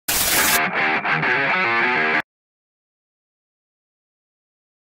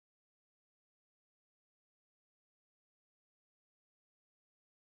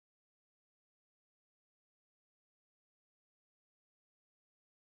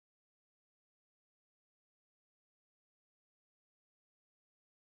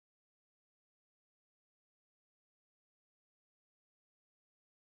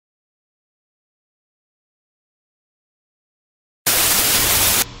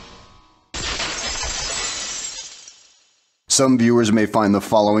Some viewers may find the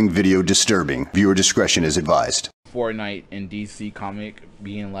following video disturbing. Viewer discretion is advised. Fortnite in DC comic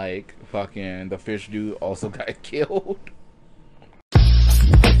being like fucking the fish dude also got killed.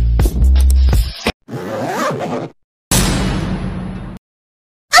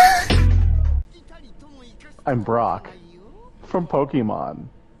 I'm Brock from Pokemon.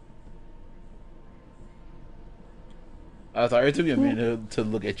 I was like, it took me a minute to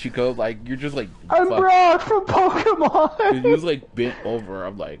look at Chico. Like, you're just like, I'm Brock from Pokemon. He was like bent over.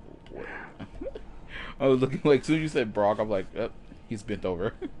 I'm like, what? I was looking like, as soon as you said Brock, I'm like, oh, he's bent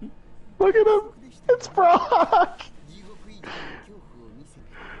over. Look at him. It's Brock.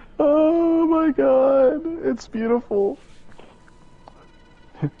 Oh my god. It's beautiful.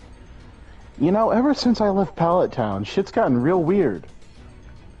 You know, ever since I left Pallet Town, shit's gotten real weird.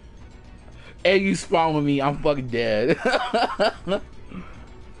 Hey, you spawn with me, I'm fucking dead.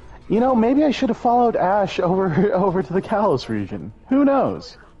 You know, maybe I should have followed Ash over to the Kalos region. Who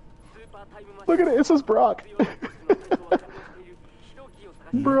knows? Look at it, it says Brock.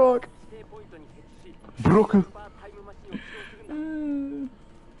 Brock. Brock.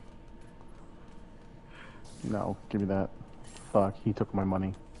 No, give me that. Fuck, he took my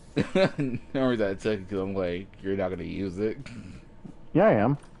money. Remember that I took it because I'm like, you're not gonna use it. Yeah, I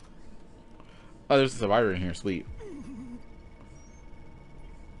am. Oh, there's a survivor in here, sweet.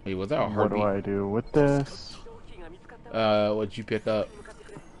 Wait, was that a heartbeat? What do I do with this? What'd you pick up?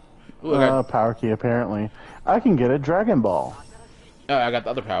 Ooh, Power key, apparently. I can get a Dragon Ball. Oh, I got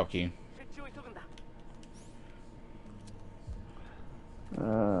the other power key.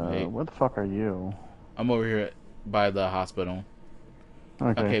 Wait. What the fuck are you? I'm over here by the hospital.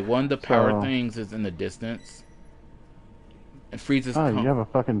 Okay, one of the power things is in the distance. And Frieza's you have a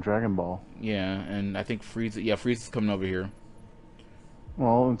fucking Dragon Ball. Yeah, and I think Frieza's coming over here.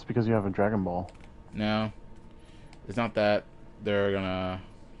 Well, it's because you have a Dragon Ball. No. It's not that. They're gonna...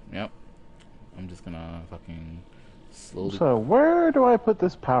 Yep. I'm just gonna fucking slowly... So, where do I put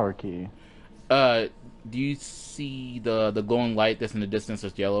this power key? Do you see the glowing light that's in the distance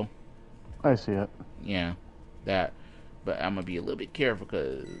that's yellow? I see it. Yeah, that. But I'm gonna be a little bit careful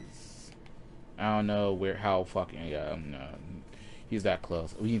because I don't know how fucking he's that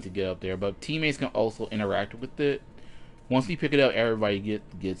close. We need to get up there, but teammates can also interact with it. Once we pick it up, everybody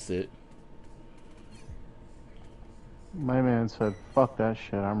gets it. My man said, "Fuck that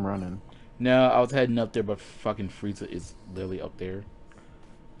shit, I'm running." No, I was heading up there, but fucking Frieza is literally up there.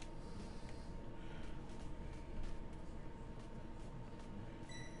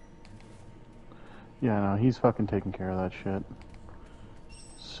 Yeah, no, he's fucking taking care of that shit.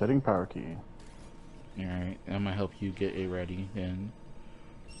 Setting power key. Alright, I'm gonna help you get it ready then.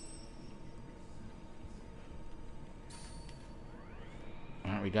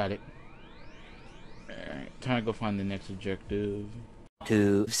 Alright, we got it. Alright, time to go find the next objective.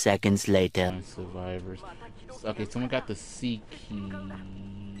 2 seconds later. Survivors. Okay, someone got the C key.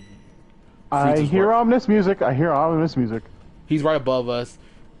 I hear ominous music. I hear ominous music. He's right above us.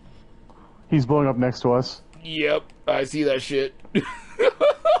 He's blowing up next to us. Yep, I see that shit.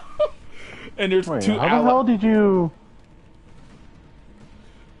 And there's Wait, two. how the hell did you?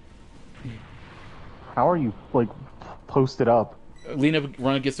 How are you like posted up? Lean up,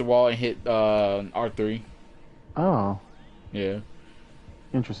 run against the wall, and hit R3. Oh. Yeah.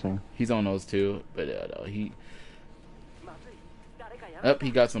 Interesting. He's on those two, but no, he. Up,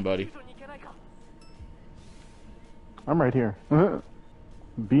 he got somebody. I'm right here.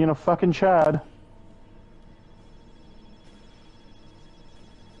 Being a fucking Chad.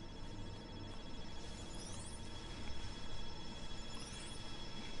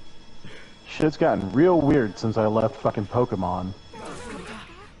 Shit's gotten real weird since I left fucking Pokemon.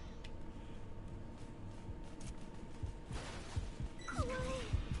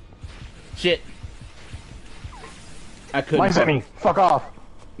 Shit. I couldn't. Mike's at me. Fuck off.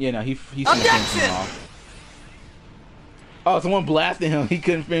 Yeah, no, he's gonna finish me off. Oh, someone blasted him. He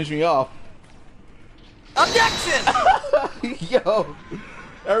couldn't finish me off. Objection! Yo,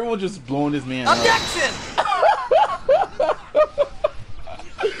 everyone just blowing this man Objection! up.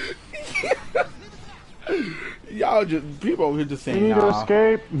 Y'all just people over here just saying, You need to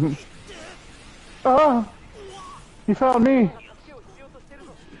escape. Ah, he found me.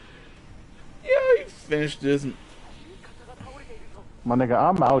 Yeah, he finished this. My nigga,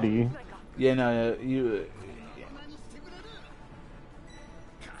 I'm outie. Yeah, no, you.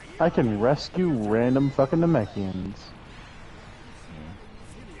 I can rescue random fucking Namekians.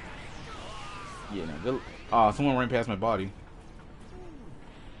 Yeah, no, good. Oh, someone ran past my body.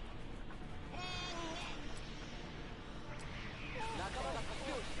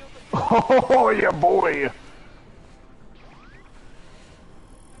 Oh, yeah, boy.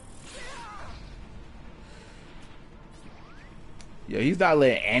 Yeah, he's not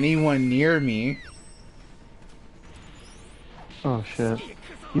letting anyone near me. Oh shit.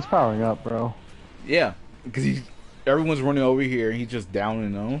 He's powering up, bro. Yeah, because everyone's running over here and he's just down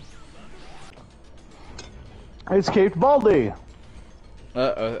and low. I escaped Baldy!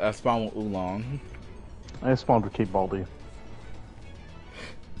 I spawned with Oolong. I spawned with Cape Baldy.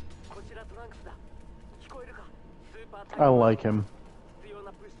 I like him.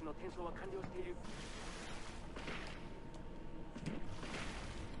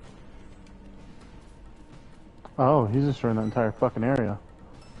 Oh, he's destroying that entire fucking area.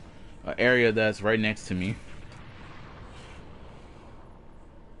 An area that's right next to me.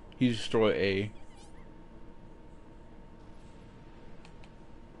 He destroyed A.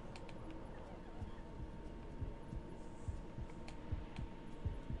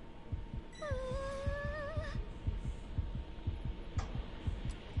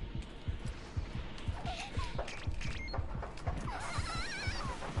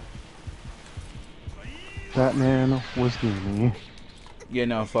 That man was near me. Yeah,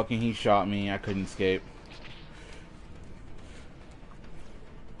 no, fucking he shot me. I couldn't escape.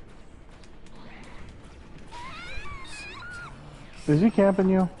 Is he camping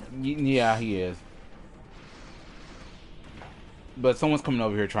you? Yeah, he is. But someone's coming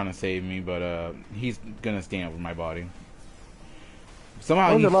over here trying to save me, but he's gonna stand over my body.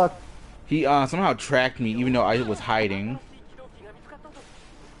 Somehow he somehow tracked me even though I was hiding.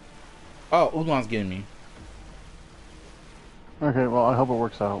 Oh, Oolong's getting me. Okay, well, I hope it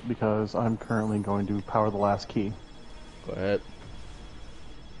works out, because I'm currently going to power the last key. Go ahead.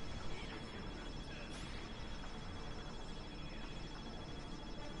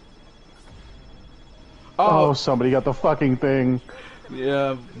 Oh, somebody got the fucking thing.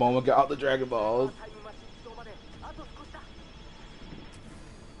 Yeah, Mama got the Dragon Balls.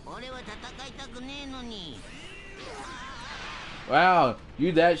 Wow,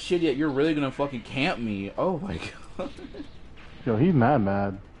 you that shit yet you're really gonna fucking camp me. Oh my god. Yo, he's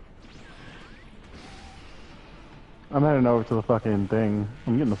mad. I'm heading over to the fucking thing.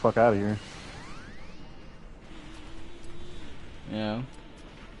 I'm getting the fuck out of here. Yeah.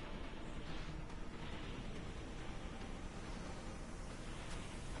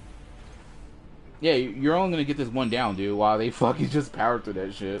 Yeah, you're only gonna get this one down, dude, while they fucking just power through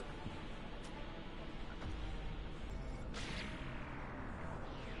that shit.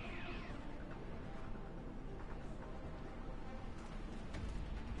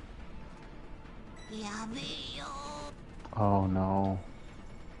 Oh no.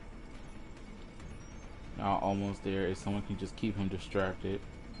 Now almost there. If someone can just keep him distracted.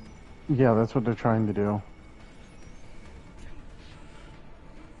 Yeah, that's what they're trying to do.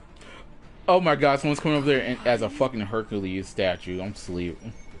 Oh my god, someone's coming over there and, as a fucking Hercules statue. I'm asleep.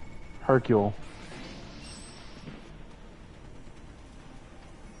 Hercule.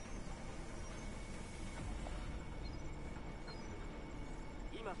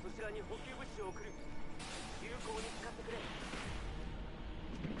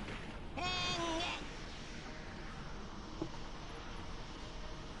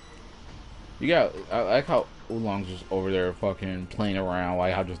 You got, I like how Oolong's just over there fucking playing around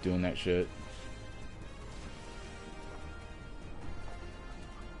like I'm just doing that shit.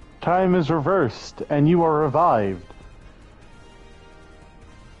 Time is reversed, and you are revived.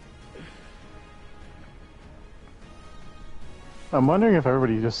 I'm wondering if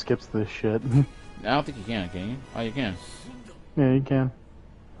everybody just skips this shit. I don't think you can you? Oh, you can. Yeah, you can.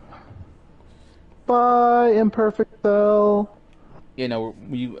 Bye, imperfect cell. Yeah, no,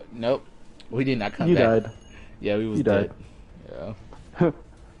 nope. We did not come You back. died. Yeah, we was You dead. died. Yeah.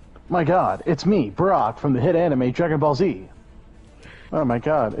 My god, it's me, Brock, from the hit anime Dragon Ball Z. Oh my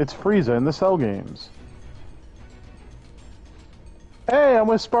god, it's Frieza in the Cell games. Hey, I'm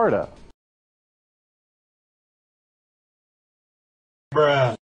with Sparta.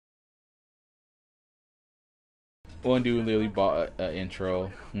 Bruh. One dude literally bought an intro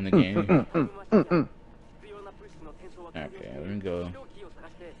in the game. Okay, let me go.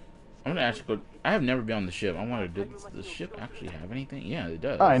 I'm gonna actually go. I have never been on the ship. I wonder, does the ship actually have anything? Yeah, it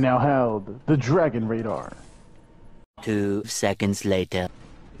does. I now held the Dragon Radar. 2 seconds later.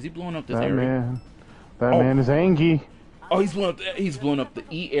 Is he blowing up this That area? man is Angie. Oh, he's blowing up. He's blowing up the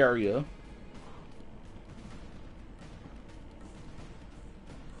E area.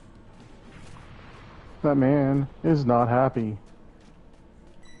 That man is not happy.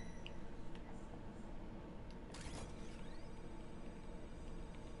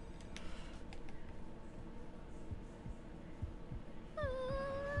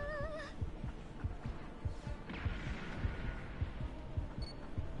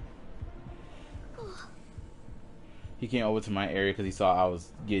 He came over to my area because he saw I was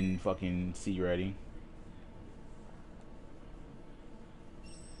getting fucking C ready.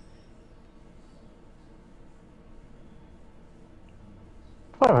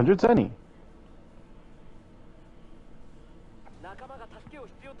 $500 Zenny.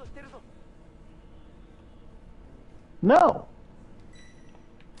 No.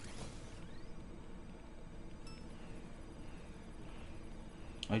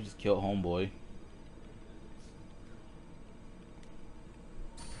 I just killed homeboy.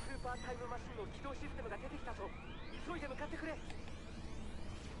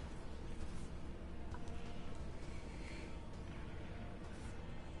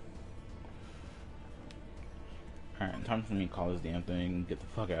 Alright, time for me to call this damn thing and get the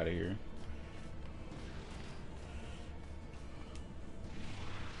fuck out of here.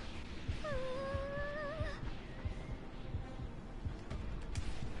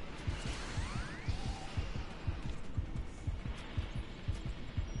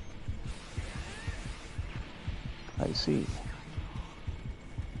 I see.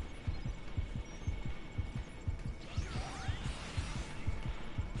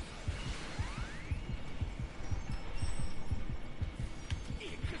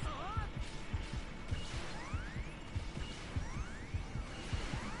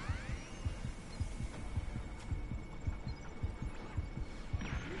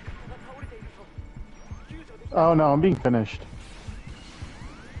 Oh no, I'm being finished.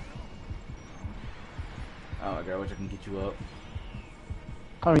 Oh my god, I wish I can get you up.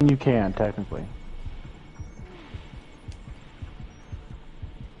 I mean, you can, technically.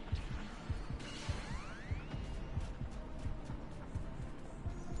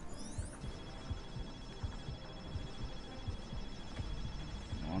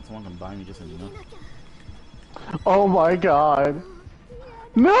 Want someone can buy me just a minute? Oh my god.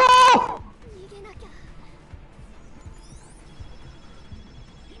 No!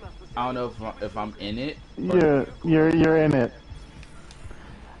 I don't know if I'm in it. You're in it.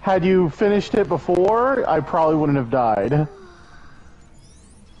 Had you finished it before, I probably wouldn't have died.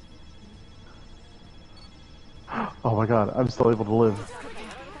 Oh my god, I'm still able to live.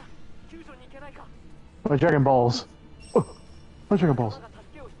 My Dragon Balls. Oh, my Dragon Balls.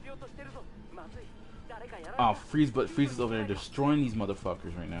 Oh, Freeze is over there destroying these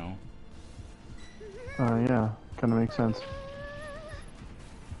motherfuckers right now. Yeah, kinda makes sense.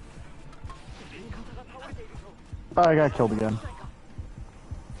 I got killed again.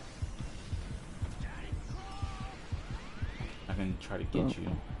 I can try to get you.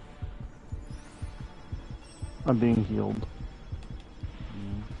 I'm being healed.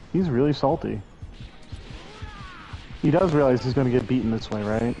 He's really salty. He does realize he's gonna get beaten this way,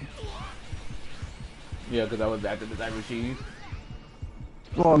 right? Yeah, because I was after the time machine.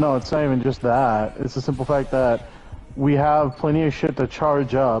 Well, no, it's not even just that. It's the simple fact that we have plenty of shit to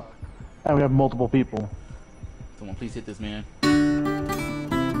charge up, and we have multiple people. Someone please hit this man.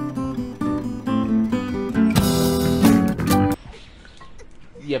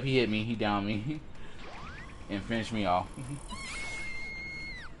 Yep, he hit me. He downed me. And finished me off.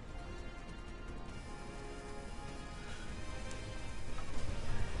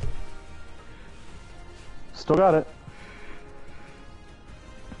 Still got it.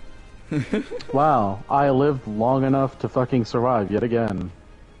 Wow, I lived long enough to fucking survive yet again.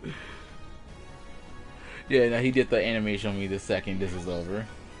 Yeah, no, he did the animation on me the second this is over.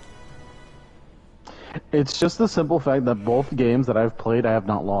 It's just the simple fact that both games that I've played, I have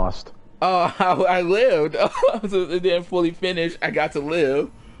not lost. Oh, I lived. So it didn't fully finish. I got to live.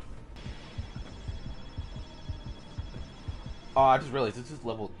 Oh, I just realized this is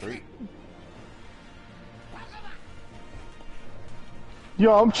level 3.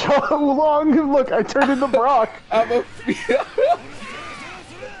 Yo, I'm so long. Look, I turned into Brock.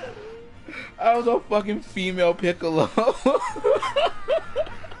 I was a fucking female Piccolo.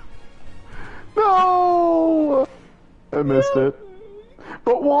 No! I missed it.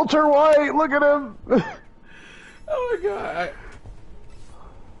 But Walter White, look at him. Oh my god.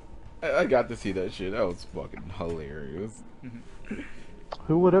 I got to see that shit. That was fucking hilarious.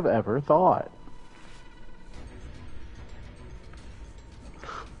 Who would have ever thought?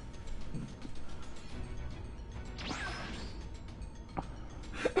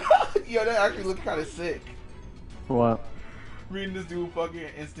 Yo, that actually looked kind of sick. What? Reading this dude fucking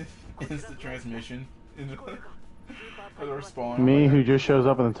instant transmission in the respawn. Me, who just shows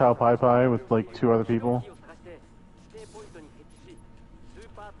up in the Tao Pai Pai with like 2 other people.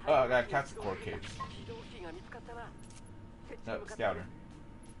 Oh, I got Cat's core case. No, Scouter.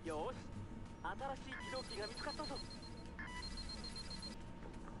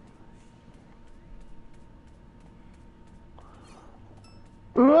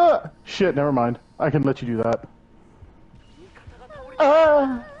 Shit, never mind. I can let you do that.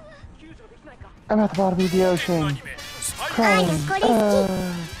 I'm at the bottom of the ocean. Crawling.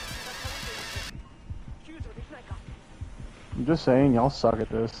 I'm just saying, y'all suck at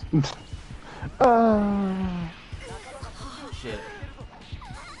this. Shit.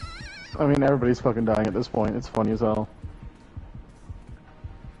 I mean, everybody's fucking dying at this point. It's funny as hell.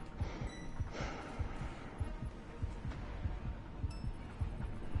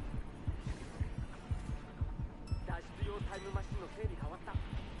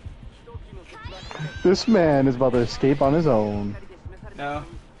 This man is about to escape on his own. No.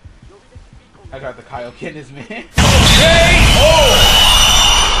 I got the Kaioken, this man. Okay!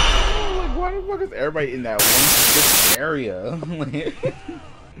 Oh! Like, why the fuck is everybody in that one specific area?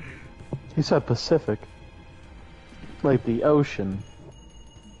 He said Pacific. Like the ocean.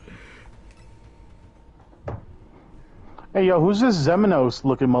 Hey, yo, who's this Xemenos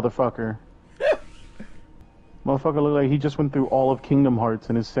looking motherfucker? Motherfucker look like he just went through all of Kingdom Hearts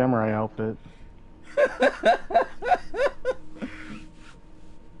in his samurai outfit.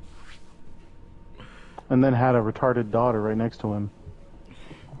 And then had a retarded daughter right next to him.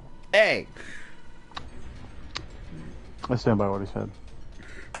 Hey! I stand by what he said.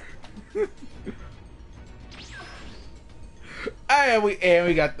 And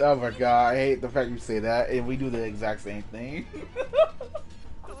we got, oh my god, I hate the fact you say that, and we do the exact same thing.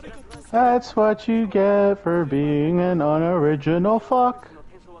 That's what you get for being an unoriginal fuck.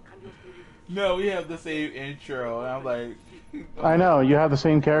 No, we have the same intro, and I'm like... I know, you have the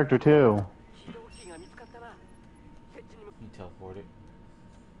same character too. You teleported.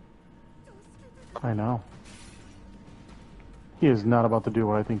 I know. He is not about to do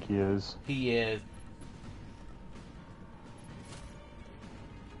what I think he is. He is.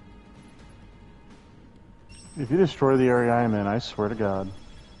 If you destroy the area I'm in, I swear to God.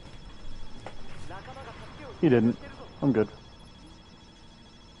 He didn't. I'm good.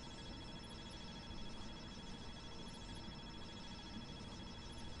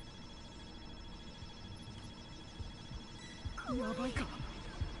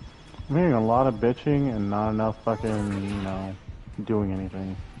 I'm hearing a lot of bitching and not enough fucking, you know, doing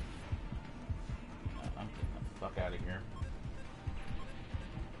anything. I'm getting the fuck out of here.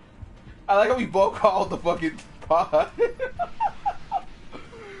 I like how we both called the fucking spot. Yeah,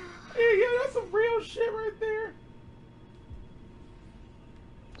 that's some real shit right there.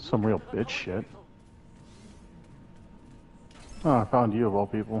 Some real bitch shit. Oh, I found you of all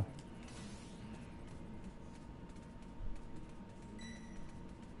people.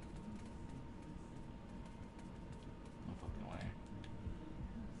 No fucking way.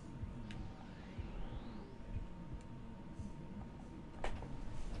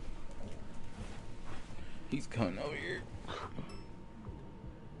 He's coming over here.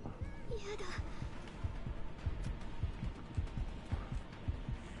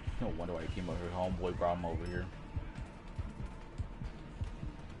 No wonder why he came over here. Homeboy brought him over here.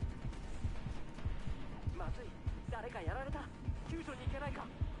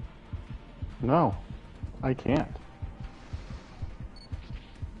 No, I can't.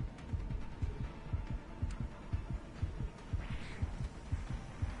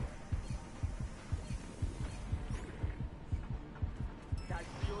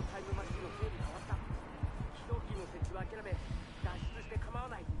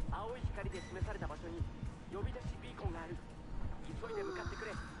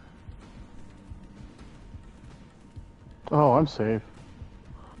 Oh, I'm safe.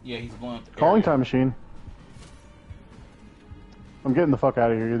 Yeah, he's blowing up the Calling area. time machine. I'm getting the fuck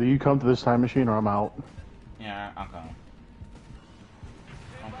out of here. Either you come to this time machine or I'm out. Yeah, I'm coming.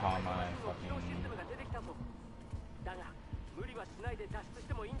 I'm calling my fucking...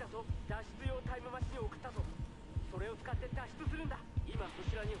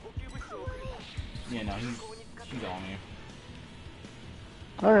 Yeah, no, she's on me.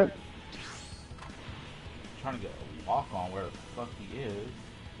 Alright. Trying to get a walk on where the fuck he is.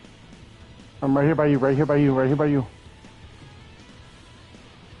 I'm right here by you, right here by you, right here by you.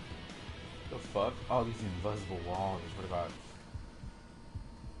 The fuck? Oh, these invisible walls, I swear to God.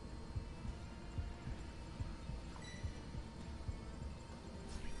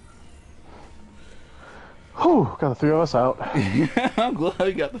 Whew, got the three of us out. I'm glad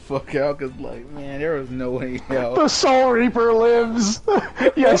we got the fuck out, cause like, man, there was no way out. The Soul Reaper lives!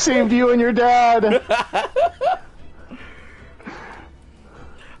 Yeah, I saved you and your dad!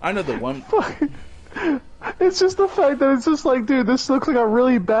 I know the one... It's just the fact that it's just like, dude, this looks like a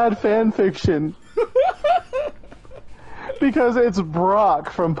really bad fan fiction. Because it's Brock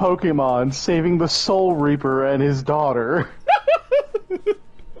from Pokemon saving the Soul Reaper and his daughter.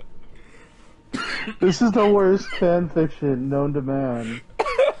 This is the worst fan fiction known to man.